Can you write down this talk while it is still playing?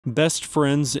Best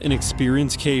friends and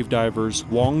experienced cave divers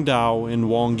Wang Tao and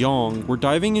Wang Yang were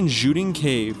diving in Jiudun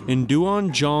Cave in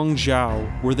Duan Zhang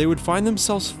Zhou, where they would find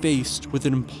themselves faced with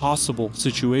an impossible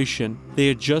situation. They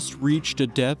had just reached a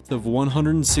depth of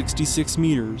 166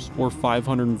 meters, or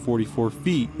 544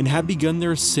 feet, and had begun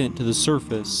their ascent to the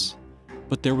surface.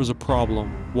 But there was a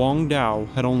problem. Wang Tao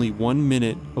had only 1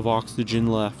 minute of oxygen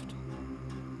left.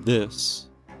 This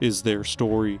is their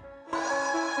story.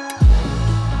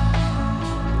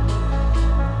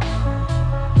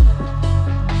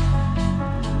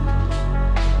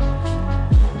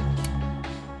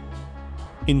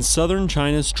 In southern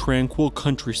China's tranquil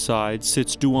countryside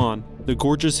sits Duan. The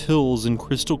gorgeous hills and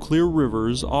crystal-clear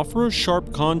rivers offer a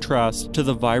sharp contrast to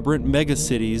the vibrant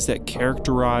megacities that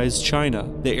characterize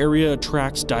China. The area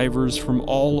attracts divers from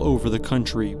all over the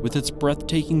country, with its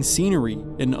breathtaking scenery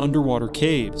and underwater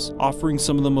caves, offering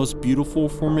some of the most beautiful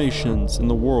formations in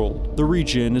the world. The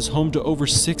region is home to over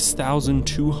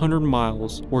 6,200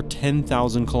 miles, or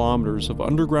 10,000 kilometers of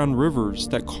underground rivers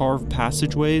that carve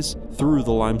passageways through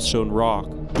the limestone rock.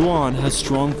 Duan has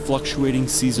strong fluctuating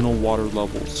seasonal water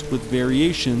levels, with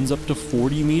variations up to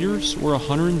 40 meters or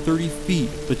 130 feet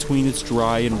between its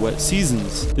dry and wet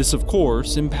seasons. This, of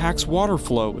course, impacts water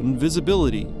flow and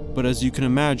visibility, but as you can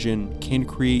imagine, can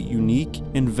create unique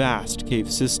and vast cave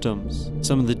systems.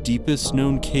 Some of the deepest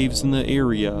known caves in the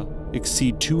area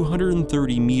exceed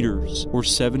 230 meters or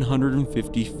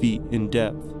 750 feet in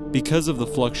depth. Because of the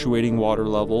fluctuating water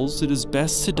levels, it is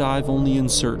best to dive only in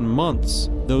certain months,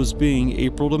 those being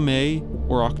April to May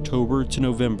or October to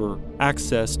November.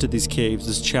 Access to these caves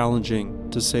is challenging,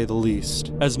 to say the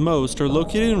least, as most are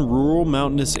located in rural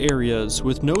mountainous areas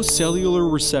with no cellular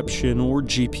reception or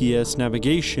GPS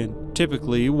navigation.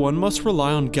 Typically, one must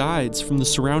rely on guides from the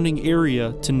surrounding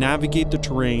area to navigate the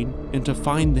terrain and to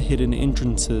find the hidden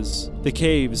entrances. The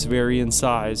caves vary in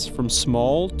size from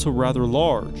small to rather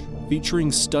large,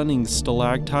 featuring stunning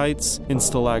stalactites and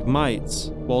stalagmites,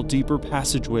 while deeper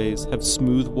passageways have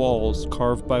smooth walls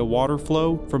carved by water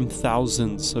flow from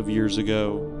thousands of years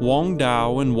ago. Wang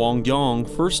Tao and Wang Yang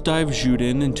first dived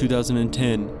Jiudun in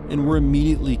 2010 and were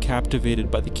immediately captivated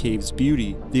by the cave's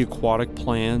beauty. The aquatic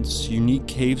plants, unique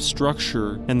cave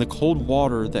structure, and the cold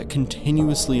water that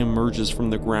continuously emerges from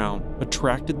the ground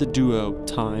attracted the duo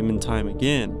time and time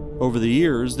again. Over the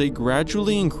years, they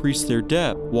gradually increased their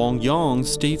depth. Wang Yang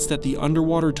states that the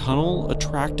underwater tunnel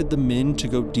attracted the men to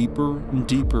go deeper and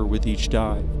deeper with each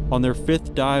dive. On their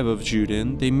 5th dive of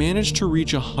Jiudun, they managed to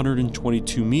reach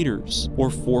 122 meters,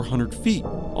 or 400 feet.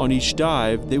 On each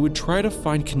dive, they would try to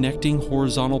find connecting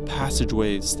horizontal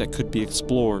passageways that could be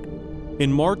explored.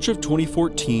 In March of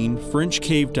 2014, French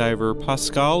cave diver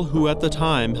Pascal, who at the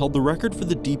time held the record for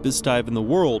the deepest dive in the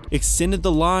world, extended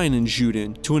the line in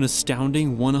Jiudun to an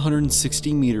astounding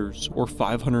 160 meters or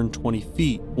 520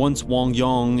 feet. Once Wang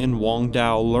Yang and Wang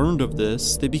Tao learned of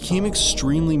this, they became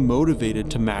extremely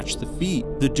motivated to match the feat.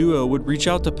 The duo would reach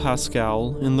out to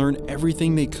Pascal and learn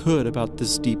everything they could about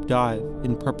this deep dive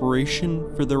in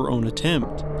preparation for their own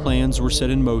attempt. Plans were set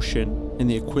in motion, and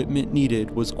the equipment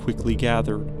needed was quickly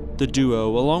gathered. The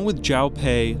duo, along with Zhao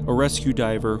Pei, a rescue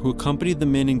diver who accompanied the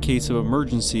men in case of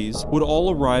emergencies, would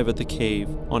all arrive at the cave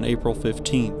on April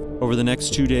 15th. Over the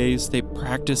next 2 days, they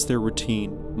practiced their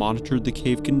routine, monitored the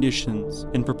cave conditions,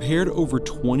 and prepared over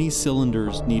 20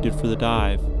 cylinders needed for the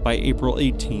dive. By April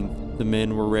 18th, the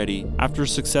men were ready. After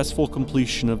successful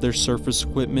completion of their surface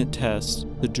equipment tests,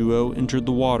 the duo entered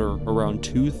the water around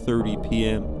 2:30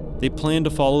 p.m. They planned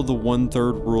to follow the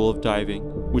 1/3 rule of diving,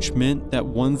 which meant that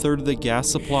 1/3 of the gas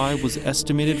supply was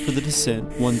estimated for the descent,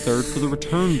 1/3 for the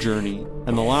return journey,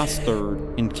 and the last third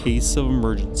in case of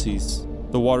emergencies.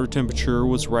 The water temperature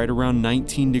was right around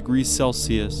 19 degrees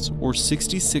Celsius or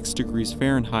 66 degrees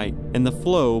Fahrenheit, and the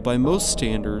flow by most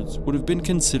standards would have been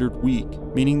considered weak,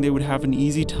 meaning they would have an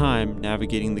easy time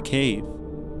navigating the cave.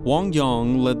 Wang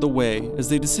Yang led the way as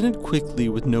they descended quickly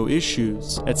with no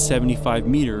issues. At 75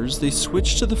 meters, they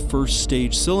switched to the first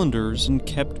stage cylinders and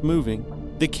kept moving.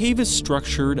 The cave is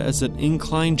structured as an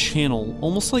inclined channel,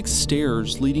 almost like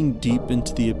stairs leading deep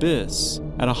into the abyss.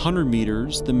 At 100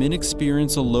 meters, the men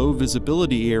experienced a low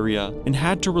visibility area and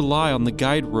had to rely on the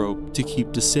guide rope to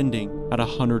keep descending. At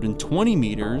 120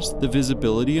 meters, the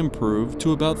visibility improved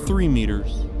to about 3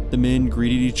 meters. The men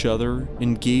greeted each other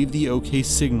and gave the OK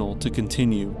signal to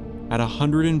continue. At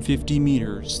 150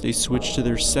 meters, they switched to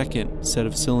their second set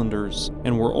of cylinders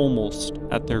and were almost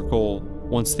at their goal.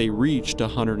 Once they reached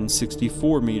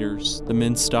 164 meters, the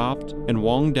men stopped and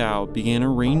Wang Tao began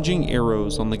arranging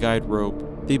arrows on the guide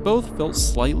rope. They both felt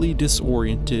slightly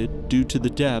disoriented due to the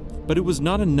depth, but it was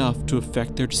not enough to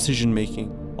affect their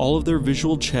decision-making. All of their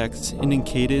visual checks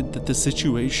indicated that the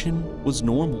situation was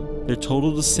normal. Their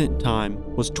total descent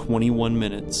time was 21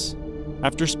 minutes.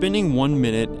 After spending 1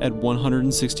 minute at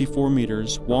 164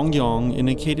 meters, Wang Yang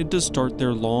indicated to start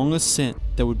their long ascent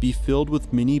that would be filled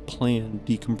with many planned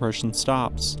decompression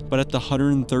stops. But at the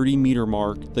 130 meter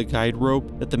mark, the guide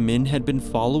rope that the men had been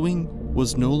following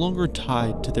was no longer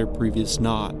tied to their previous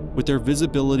knot. With their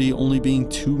visibility only being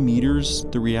 2 meters,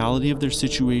 the reality of their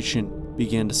situation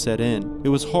began to set in. It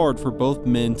was hard for both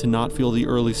men to not feel the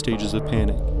early stages of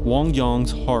panic. Wang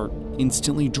Yang's heart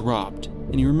instantly dropped,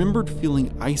 and he remembered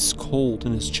feeling ice cold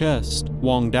in his chest.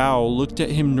 Wang Tao looked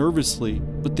at him nervously,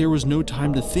 but there was no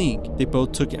time to think. They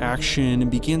both took action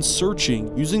and began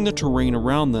searching, using the terrain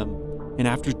around them, and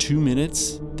after 2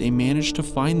 minutes, they managed to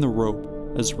find the rope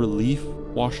as relief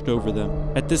washed over them.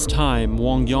 At this time,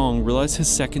 Wang Yang realized his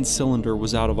second cylinder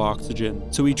was out of oxygen,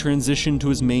 so he transitioned to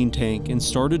his main tank and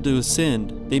started to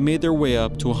ascend. They made their way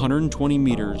up to 120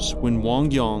 meters when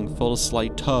Wang Yang felt a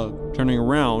slight tug. Turning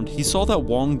around, he saw that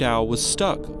Wang Tao was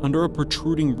stuck under a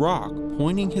protruding rock,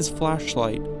 pointing his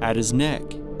flashlight at his neck,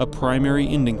 a primary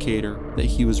indicator that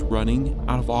he was running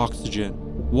out of oxygen.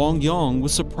 Wang Yang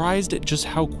was surprised at just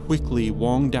how quickly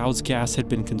Wang Tao's gas had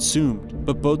been consumed,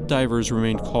 but both divers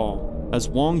remained calm as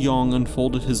Wang Yang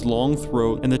unfolded his long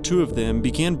throat and the two of them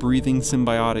began breathing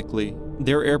symbiotically.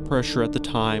 Their air pressure at the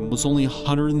time was only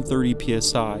 130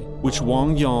 psi, which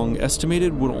Wang Yang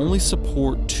estimated would only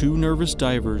support 2 nervous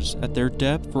divers at their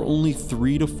depth for only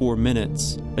 3 to 4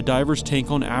 minutes. A diver's tank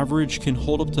on average can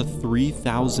hold up to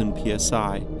 3,000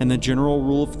 psi, and the general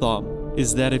rule of thumb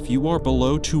is that if you are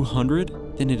below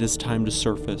 200, then it is time to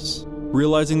surface.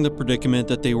 Realizing the predicament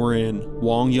that they were in,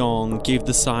 Wang Yang gave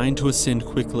the sign to ascend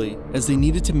quickly, as they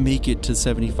needed to make it to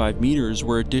 75 meters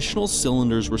where additional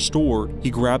cylinders were stored. He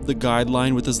grabbed the guide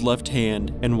line with his left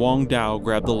hand, and Wang Tao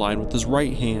grabbed the line with his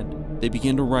right hand. They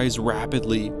began to rise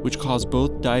rapidly, which caused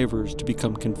both divers to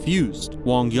become confused.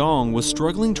 Wang Yang was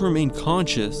struggling to remain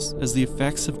conscious as the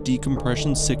effects of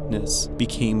decompression sickness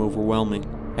became overwhelming.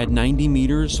 At 90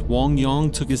 meters, Wang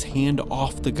Yang took his hand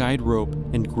off the guide rope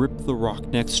and gripped the rock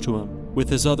next to him. With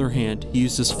his other hand, he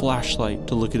used his flashlight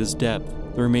to look at his depth.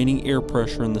 The remaining air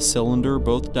pressure in the cylinder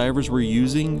both divers were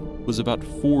using was about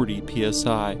 40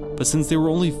 psi, but since they were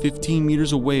only 15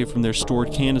 meters away from their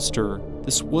stored canister,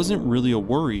 this wasn't really a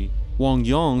worry. Wang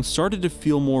Yang started to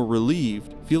feel more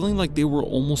relieved, feeling like they were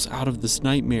almost out of this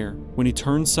nightmare, when he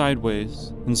turned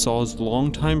sideways and saw his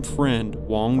longtime friend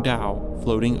Wang Tao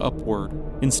floating upward.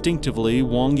 Instinctively,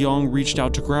 Wang Yang reached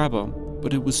out to grab him,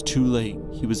 but it was too late.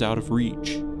 He was out of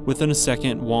reach. Within a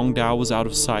second, Wang Tao was out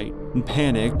of sight. In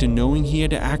panicked and knowing he had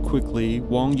to act quickly,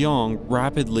 Wang Yang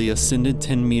rapidly ascended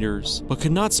 10 meters, but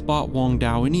could not spot Wang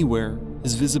Tao anywhere.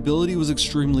 His visibility was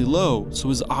extremely low, so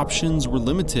his options were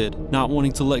limited. Not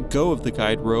wanting to let go of the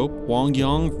guide rope, Wang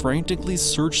Yang frantically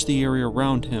searched the area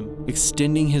around him,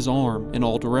 extending his arm in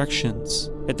all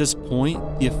directions. At this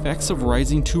point, the effects of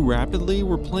rising too rapidly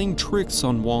were playing tricks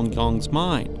on Wang Yang's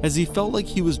mind. As he felt like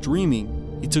he was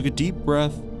dreaming, he took a deep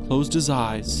breath, closed his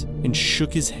eyes, and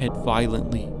shook his head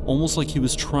violently, almost like he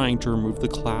was trying to remove the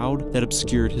cloud that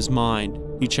obscured his mind.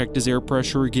 He checked his air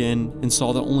pressure again and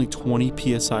saw that only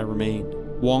 20 psi remained.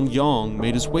 Wang Yang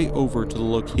made his way over to the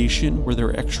location where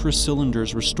their extra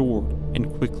cylinders were stored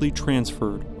and quickly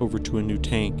transferred over to a new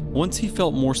tank. Once he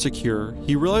felt more secure,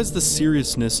 he realized the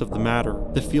seriousness of the matter.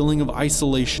 The feeling of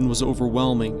isolation was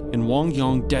overwhelming, and Wang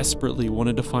Yang desperately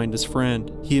wanted to find his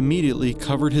friend. He immediately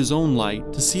covered his own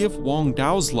light to see if Wang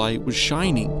Tao's light was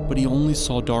shining, but he only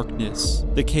saw darkness.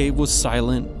 The cave was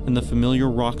silent, and the familiar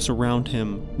rocks around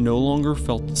him no longer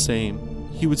felt the same.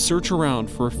 He would search around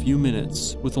for a few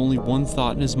minutes with only one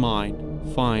thought in his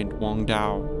mind: find Wang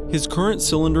Tao. His current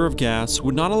cylinder of gas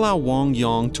would not allow Wang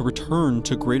Yang to return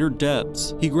to greater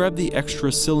depths. He grabbed the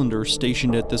extra cylinder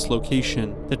stationed at this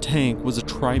location. The tank was a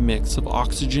tri-mix of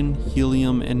oxygen,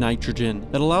 helium, and nitrogen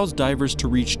that allows divers to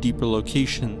reach deeper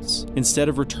locations. Instead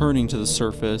of returning to the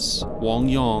surface, Wang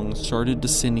Yang started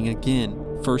descending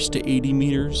again, first to 80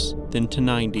 meters, then to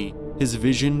 90. His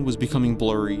vision was becoming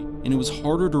blurry, and it was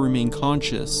harder to remain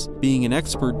conscious. Being an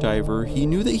expert diver, he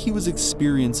knew that he was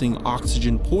experiencing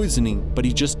oxygen poisoning, but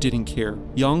he just didn't care.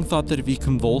 Yang thought that if he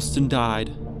convulsed and died,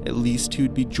 at least he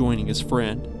would be joining his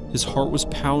friend. His heart was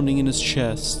pounding in his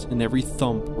chest, and every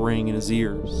thump rang in his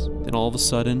ears. Then all of a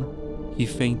sudden, he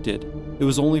fainted. It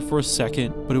was only for a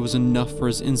second, but it was enough for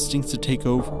his instincts to take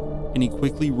over. and he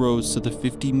quickly rose to the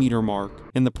 50-meter mark.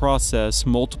 In the process,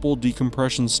 multiple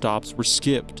decompression stops were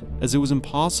skipped, as it was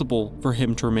impossible for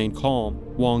him to remain calm.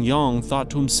 Wang Yang thought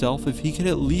to himself if he could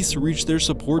at least reach their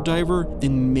support diver,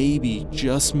 then maybe,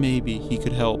 just maybe, he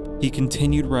could help. He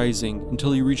continued rising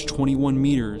until he reached 21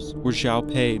 meters, where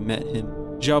Zhao Pei met him.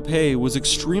 Zhao Pei was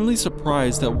extremely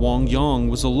surprised that Wang Yang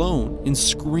was alone and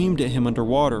screamed at him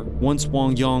underwater. Once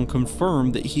Wang Yang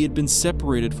confirmed that he had been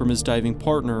separated from his diving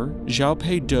partner, Zhao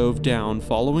Pei dove down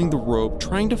following the rope,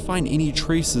 trying to find any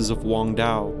traces of Wang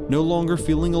Tao. No longer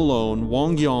feeling alone,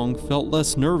 Wang Yang felt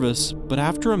less nervous, but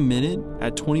after a minute,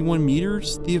 at 21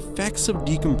 meters, the effects of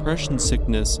decompression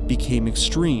sickness became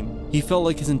extreme. He felt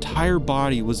like his entire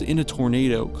body was in a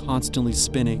tornado, constantly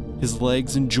spinning. His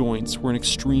legs and joints were in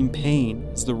extreme pain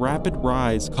as the rapid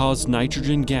rise caused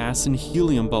nitrogen gas and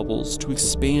helium bubbles to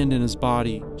expand in his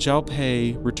body. Zhao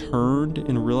Pei returned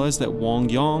and realized that Wang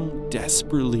Yang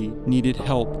desperately needed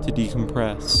help to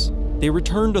decompress. They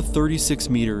returned to 36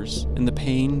 meters, and the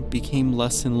pain became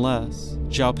less and less.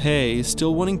 Zhao Pei,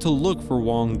 still wanting to look for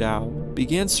Wang Tao,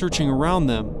 began searching around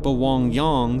them, but Wang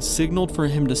Yang signaled for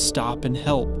him to stop and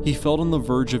help. He felt on the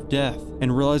verge of death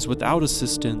and realized without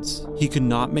assistance, he could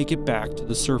not make it back to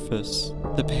the surface.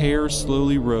 The pair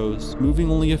slowly rose, moving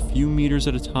only a few meters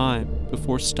at a time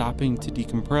before stopping to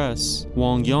decompress.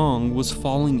 Wang Yang was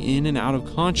falling in and out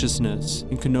of consciousness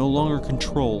and could no longer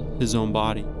control his own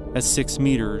body. At 6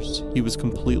 meters, he was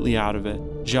completely out of it.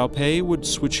 Zhao Pei would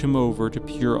switch him over to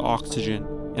pure oxygen,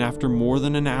 and after more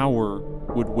than an hour,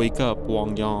 would wake up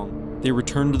Wang Yang. They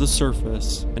returned to the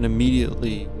surface, and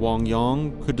immediately Wang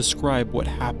Yang could describe what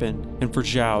happened and for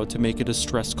Zhao to make a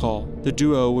distress call. The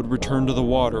duo would return to the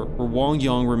water, where Wang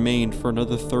Yang remained for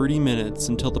another 30 minutes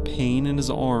until the pain in his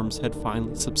arms had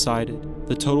finally subsided.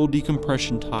 The total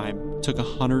decompression time took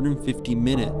 150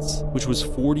 minutes, which was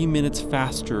 40 minutes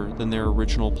faster than their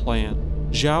original plan.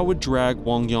 Zhao would drag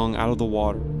Wang Yang out of the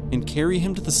water and carry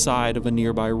him to the side of a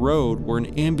nearby road where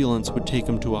an ambulance would take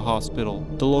him to a hospital.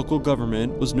 The local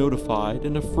government was notified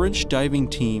and a French diving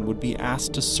team would be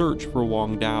asked to search for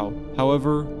Wang Tao.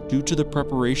 However, due to the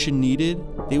preparation needed,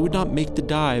 they would not make the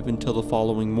dive until the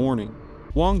following morning.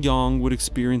 Wang Yang would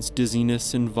experience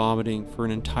dizziness and vomiting for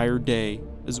an entire day,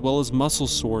 as well as muscle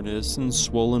soreness and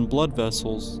swollen blood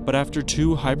vessels, but after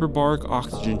 2 hyperbaric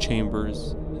oxygen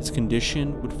chambers, his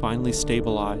condition would finally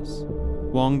stabilize.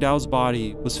 Wang Tao's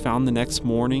body was found the next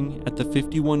morning at the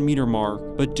 51-meter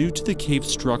mark, but due to the cave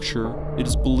structure, it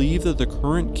is believed that the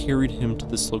current carried him to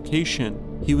this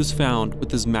location. He was found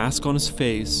with his mask on his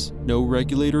face, no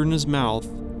regulator in his mouth,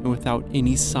 and without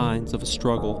any signs of a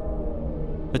struggle.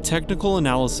 A technical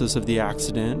analysis of the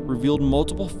accident revealed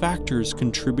multiple factors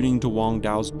contributing to Wang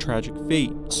Tao's tragic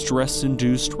fate: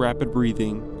 stress-induced rapid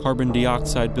breathing, carbon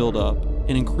dioxide buildup,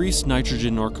 and increased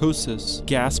nitrogen narcosis,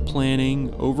 gas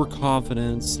planning,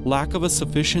 overconfidence, lack of a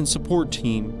sufficient support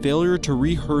team, failure to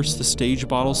rehearse the stage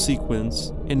bottle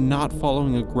sequence, and not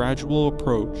following a gradual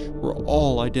approach were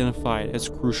all identified as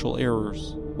crucial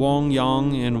errors. Wang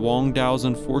Yang and Wang Tao's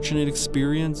unfortunate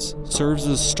experience serves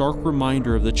as a stark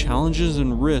reminder of the challenges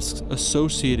and risks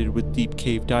associated with deep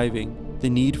cave diving. The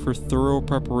need for thorough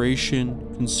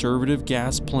preparation, conservative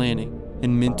gas planning,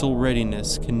 and mental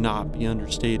readiness cannot be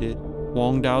understated.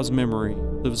 Wang Tao's memory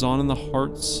lives on in the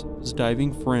hearts of his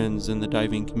diving friends and the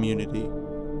diving community.